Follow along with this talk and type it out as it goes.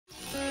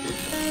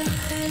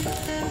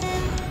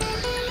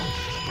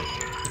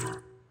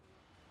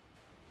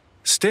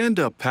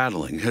Stand-up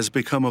paddling has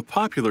become a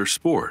popular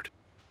sport,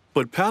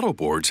 but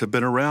paddleboards have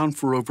been around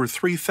for over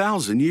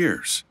 3,000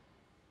 years.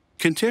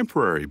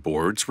 Contemporary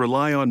boards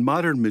rely on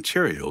modern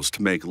materials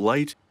to make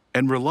light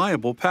and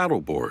reliable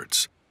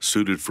paddleboards,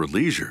 suited for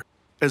leisure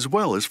as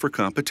well as for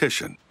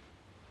competition.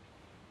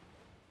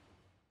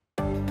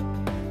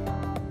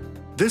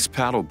 This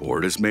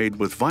paddleboard is made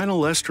with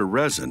vinyl ester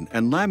resin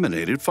and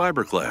laminated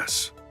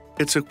fiberglass.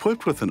 It's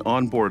equipped with an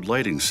onboard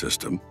lighting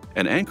system,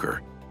 an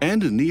anchor,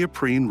 and a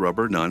neoprene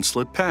rubber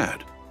non-slip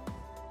pad.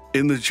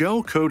 In the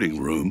gel coating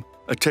room,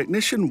 a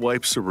technician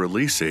wipes a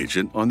release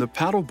agent on the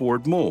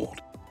paddleboard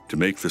mold to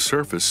make the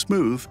surface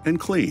smooth and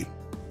clean.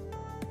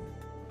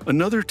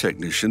 Another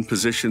technician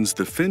positions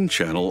the fin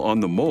channel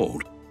on the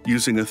mold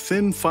using a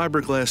thin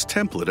fiberglass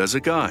template as a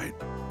guide.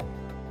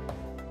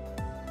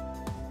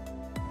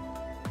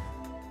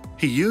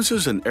 He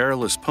uses an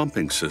airless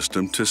pumping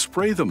system to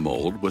spray the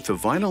mold with a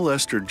vinyl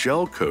ester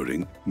gel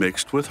coating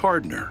mixed with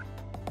hardener.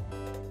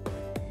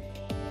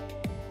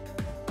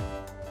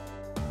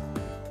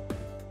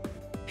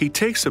 He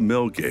takes a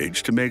mill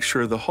gauge to make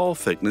sure the hull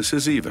thickness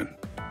is even.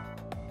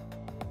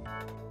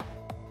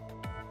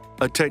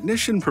 A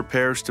technician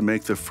prepares to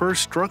make the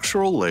first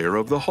structural layer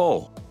of the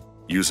hull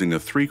using a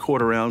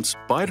 3/4 ounce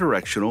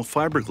bidirectional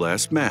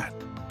fiberglass mat.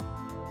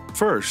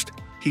 First,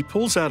 he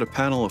pulls out a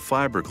panel of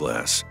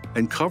fiberglass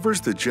and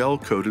covers the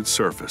gel-coated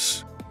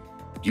surface.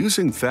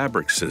 Using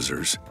fabric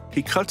scissors,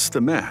 he cuts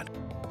the mat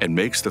and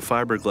makes the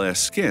fiberglass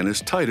skin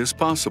as tight as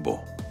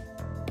possible.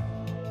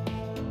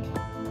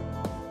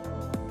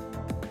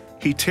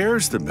 He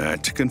tears the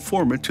mat to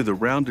conform it to the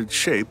rounded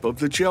shape of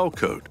the gel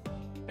coat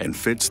and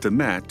fits the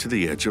mat to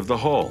the edge of the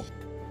hull.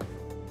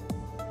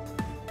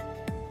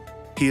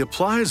 He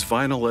applies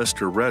vinyl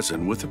ester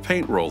resin with a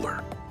paint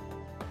roller.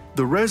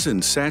 The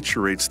resin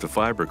saturates the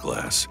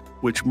fiberglass,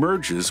 which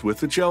merges with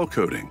the gel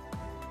coating.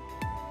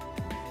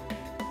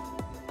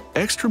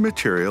 Extra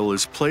material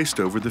is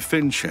placed over the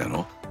fin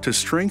channel to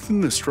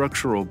strengthen the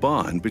structural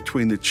bond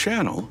between the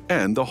channel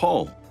and the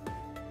hull.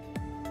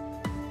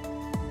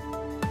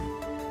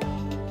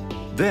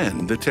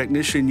 Then, the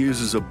technician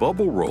uses a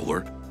bubble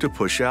roller to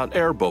push out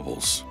air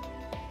bubbles.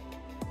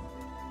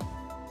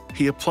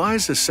 He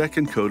applies a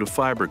second coat of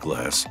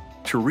fiberglass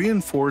to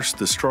reinforce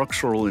the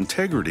structural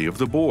integrity of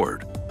the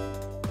board.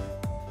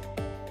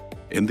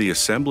 In the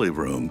assembly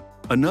room,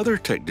 another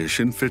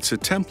technician fits a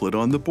template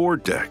on the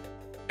board deck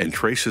and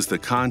traces the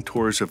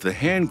contours of the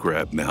hand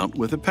grab mount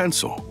with a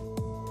pencil.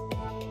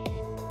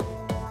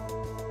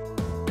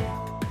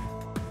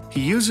 He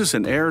uses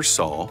an air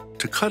saw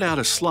to cut out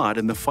a slot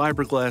in the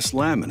fiberglass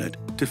laminate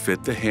to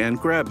fit the hand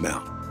grab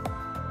mount.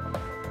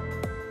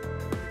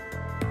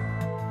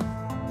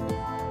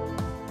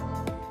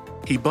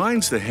 He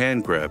binds the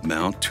hand grab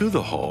mount to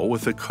the hull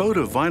with a coat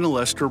of vinyl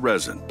ester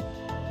resin.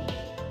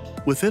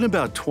 Within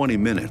about 20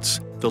 minutes,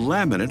 the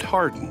laminate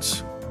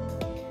hardens.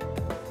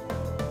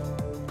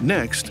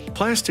 Next,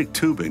 plastic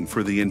tubing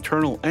for the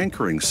internal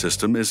anchoring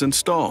system is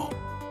installed.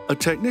 A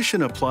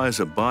technician applies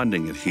a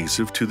bonding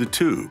adhesive to the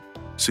tube,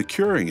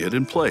 securing it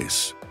in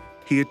place.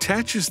 He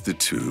attaches the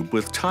tube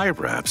with tie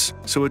wraps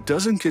so it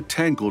doesn't get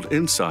tangled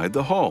inside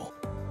the hull.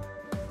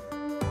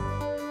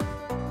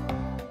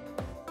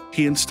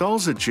 He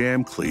installs a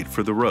jam cleat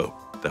for the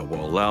rope that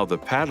will allow the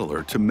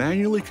paddler to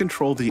manually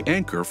control the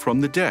anchor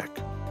from the deck.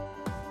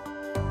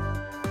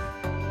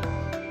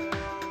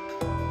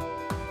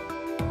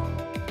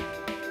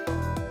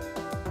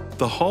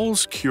 The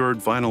hull's cured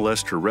vinyl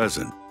ester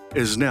resin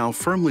is now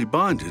firmly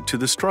bonded to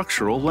the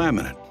structural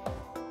laminate.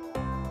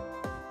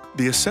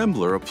 The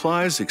assembler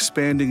applies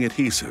expanding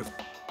adhesive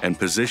and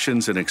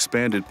positions an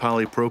expanded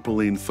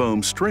polypropylene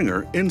foam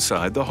stringer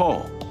inside the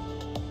hull.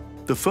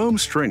 The foam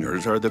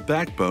stringers are the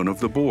backbone of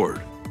the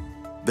board.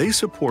 They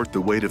support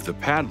the weight of the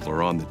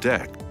paddler on the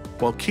deck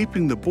while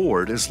keeping the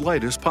board as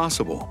light as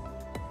possible.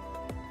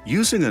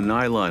 Using a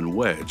nylon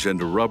wedge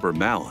and a rubber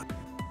mallet,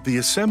 the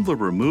assembler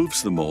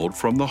removes the mold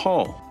from the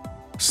hull.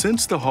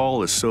 Since the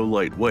hull is so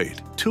lightweight,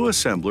 two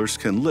assemblers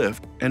can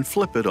lift and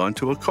flip it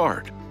onto a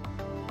cart.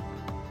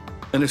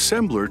 An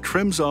assembler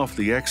trims off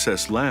the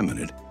excess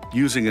laminate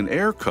using an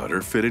air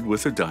cutter fitted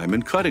with a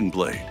diamond cutting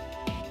blade.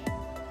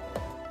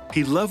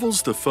 He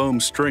levels the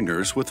foam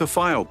stringers with a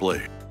file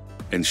blade,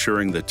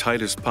 ensuring the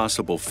tightest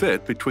possible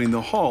fit between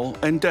the hull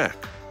and deck.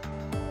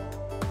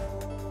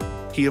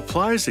 He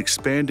applies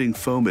expanding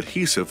foam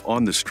adhesive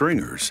on the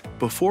stringers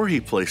before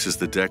he places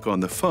the deck on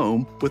the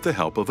foam with the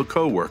help of a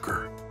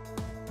coworker.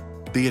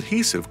 The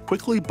adhesive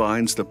quickly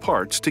binds the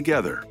parts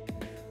together.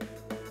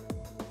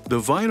 The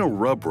vinyl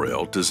rub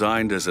rail,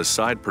 designed as a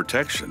side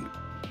protection,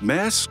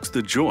 masks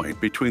the joint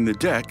between the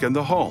deck and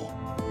the hull.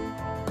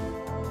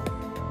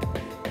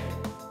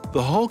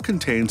 The hull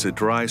contains a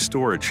dry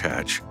storage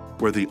hatch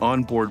where the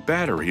onboard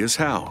battery is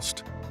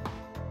housed.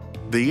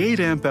 The 8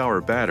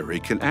 amp-hour battery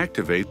can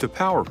activate the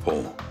power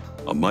pole,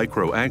 a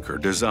micro anchor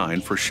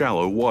designed for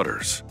shallow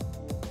waters.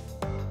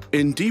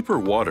 In deeper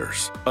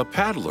waters, a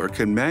paddler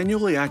can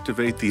manually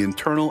activate the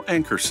internal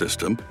anchor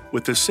system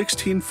with a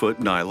 16-foot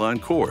nylon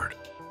cord.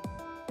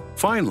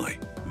 Finally,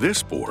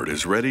 this board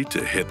is ready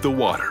to hit the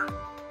water.